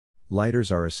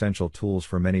Lighters are essential tools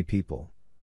for many people.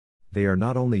 They are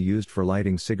not only used for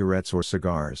lighting cigarettes or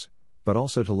cigars, but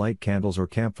also to light candles or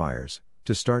campfires,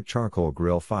 to start charcoal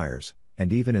grill fires,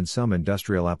 and even in some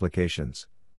industrial applications.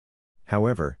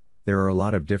 However, there are a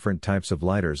lot of different types of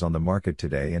lighters on the market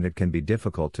today, and it can be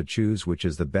difficult to choose which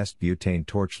is the best butane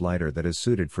torch lighter that is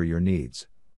suited for your needs.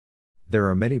 There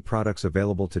are many products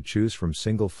available to choose from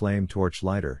single flame torch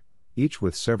lighter, each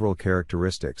with several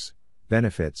characteristics,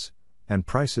 benefits, and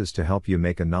prices to help you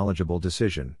make a knowledgeable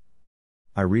decision.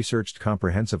 I researched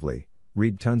comprehensively,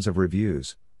 read tons of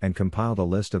reviews, and compiled a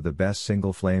list of the best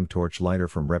single flame torch lighter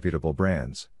from reputable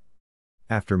brands.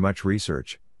 After much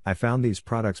research, I found these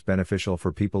products beneficial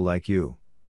for people like you.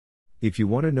 If you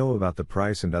want to know about the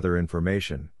price and other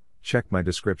information, check my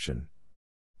description.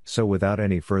 So without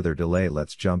any further delay,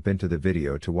 let's jump into the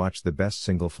video to watch the best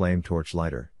single flame torch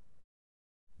lighter.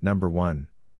 Number 1.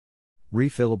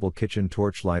 Refillable kitchen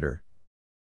torch lighter.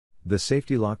 The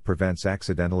safety lock prevents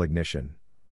accidental ignition.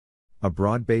 A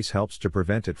broad base helps to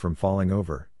prevent it from falling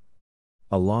over.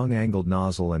 A long angled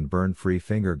nozzle and burn-free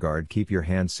finger guard keep your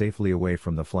hand safely away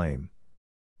from the flame.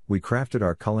 We crafted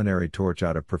our culinary torch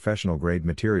out of professional-grade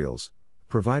materials,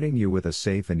 providing you with a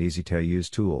safe and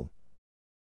easy-to-use tool.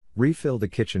 Refill the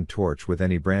kitchen torch with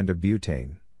any brand of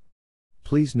butane.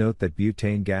 Please note that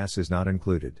butane gas is not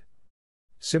included.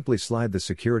 Simply slide the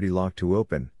security lock to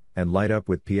open, and light up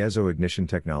with piezo ignition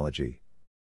technology.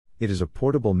 It is a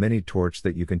portable mini torch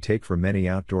that you can take for many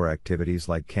outdoor activities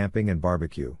like camping and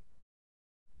barbecue.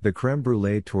 The creme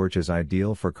brulee torch is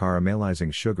ideal for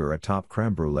caramelizing sugar atop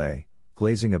creme brulee,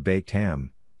 glazing a baked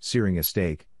ham, searing a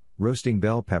steak, roasting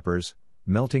bell peppers,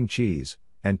 melting cheese,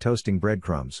 and toasting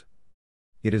breadcrumbs.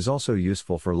 It is also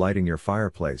useful for lighting your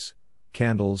fireplace,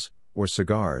 candles, or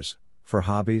cigars, for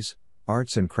hobbies,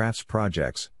 arts and crafts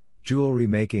projects, jewelry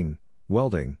making,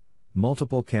 welding,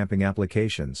 multiple camping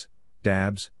applications,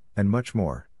 dabs, and much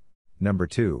more. Number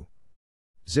 2.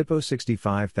 Zippo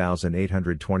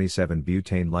 65827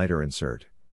 Butane Lighter Insert.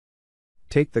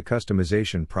 Take the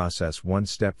customization process one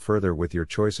step further with your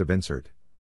choice of insert.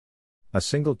 A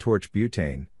single torch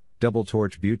butane, double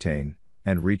torch butane,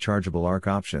 and rechargeable arc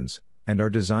options, and are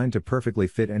designed to perfectly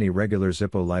fit any regular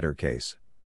Zippo lighter case.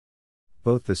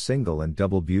 Both the single and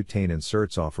double butane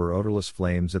inserts offer odorless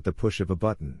flames at the push of a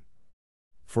button.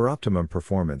 For optimum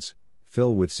performance,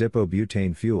 fill with Zippo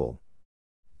butane fuel.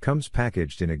 Comes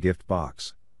packaged in a gift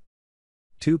box.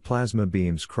 2 plasma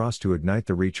beams cross to ignite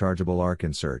the rechargeable arc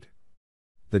insert.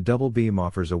 The double beam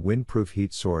offers a windproof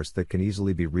heat source that can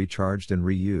easily be recharged and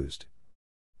reused.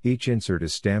 Each insert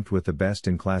is stamped with the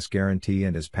best-in-class guarantee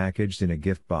and is packaged in a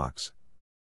gift box.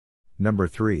 Number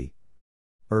 3.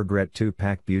 Ergret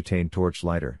 2-pack Butane Torch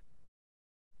Lighter.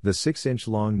 The 6-inch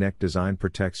long neck design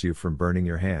protects you from burning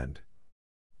your hand.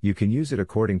 You can use it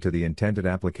according to the intended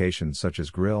applications such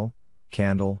as grill,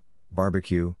 candle,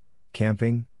 barbecue,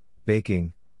 camping,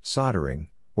 baking, soldering,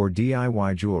 or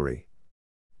DIY jewelry.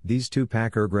 These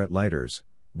 2-pack Ergret lighters,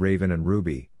 Raven and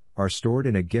Ruby, are stored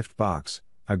in a gift box,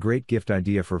 a great gift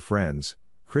idea for friends,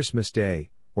 Christmas Day,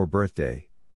 or birthday.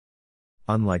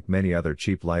 Unlike many other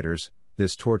cheap lighters,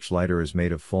 this torch lighter is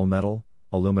made of full metal,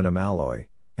 aluminum alloy,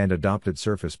 and adopted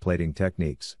surface plating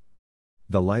techniques.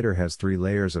 The lighter has 3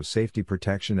 layers of safety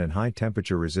protection and high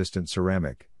temperature resistant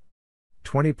ceramic.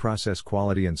 20 process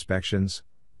quality inspections,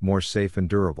 more safe and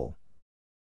durable.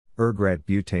 Ergret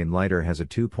butane lighter has a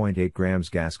 2.8 grams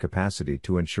gas capacity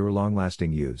to ensure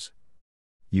long-lasting use.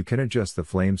 You can adjust the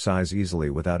flame size easily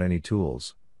without any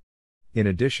tools. In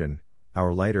addition,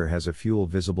 our lighter has a fuel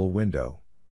visible window.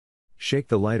 Shake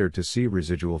the lighter to see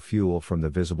residual fuel from the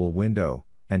visible window,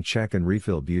 and check and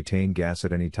refill butane gas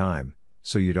at any time,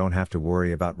 so you don't have to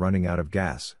worry about running out of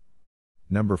gas.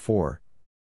 Number 4.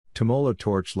 Tomolo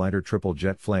Torch Lighter Triple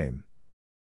Jet Flame.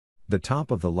 The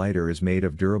top of the lighter is made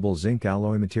of durable zinc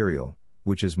alloy material,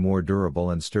 which is more durable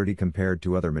and sturdy compared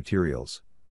to other materials.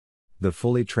 The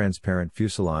fully transparent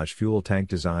fuselage fuel tank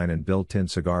design and built-in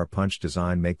cigar punch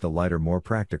design make the lighter more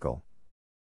practical.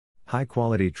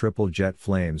 High-quality triple jet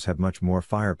flames have much more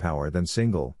firepower than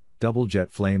single, double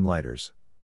jet flame lighters.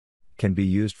 Can be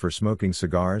used for smoking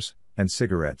cigars and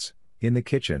cigarettes, in the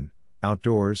kitchen,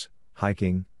 outdoors,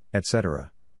 hiking,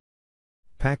 etc.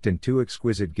 Packed in 2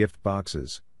 exquisite gift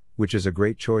boxes, which is a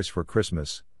great choice for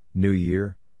Christmas, New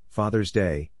Year, Father's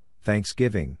Day,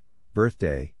 Thanksgiving,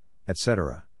 birthday,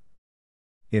 etc.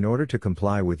 In order to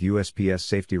comply with USPS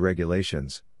safety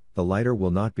regulations, the lighter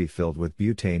will not be filled with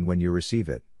butane when you receive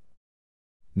it.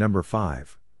 Number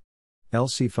 5.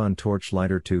 LC Fun Torch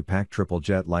Lighter 2-pack Triple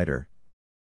Jet Lighter.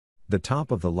 The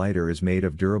top of the lighter is made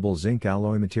of durable zinc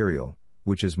alloy material,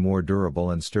 which is more durable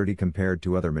and sturdy compared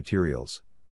to other materials.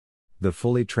 The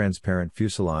fully transparent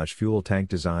fuselage fuel tank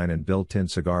design and built-in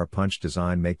cigar punch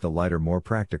design make the lighter more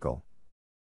practical.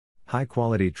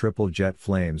 High-quality triple jet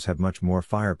flames have much more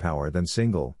firepower than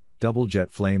single, double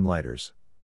jet flame lighters.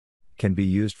 Can be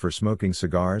used for smoking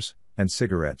cigars and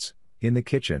cigarettes, in the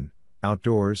kitchen,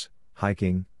 outdoors,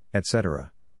 hiking,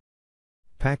 etc.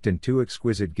 Packed in 2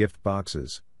 exquisite gift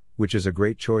boxes, which is a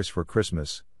great choice for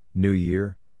Christmas, New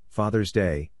Year, Father's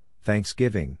Day,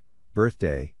 Thanksgiving,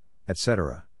 birthday,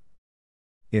 etc.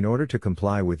 In order to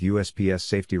comply with USPS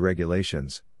safety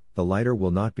regulations, the lighter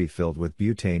will not be filled with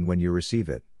butane when you receive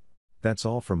it. That's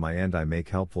all from my end. I make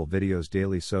helpful videos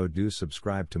daily, so do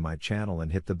subscribe to my channel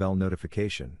and hit the bell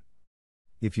notification.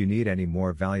 If you need any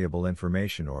more valuable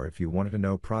information or if you wanted to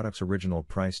know product's original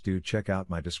price, do check out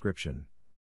my description.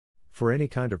 For any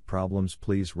kind of problems,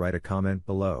 please write a comment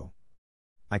below.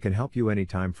 I can help you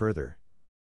anytime further.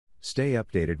 Stay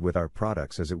updated with our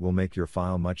products as it will make your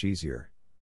file much easier.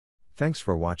 Thanks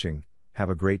for watching, have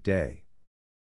a great day.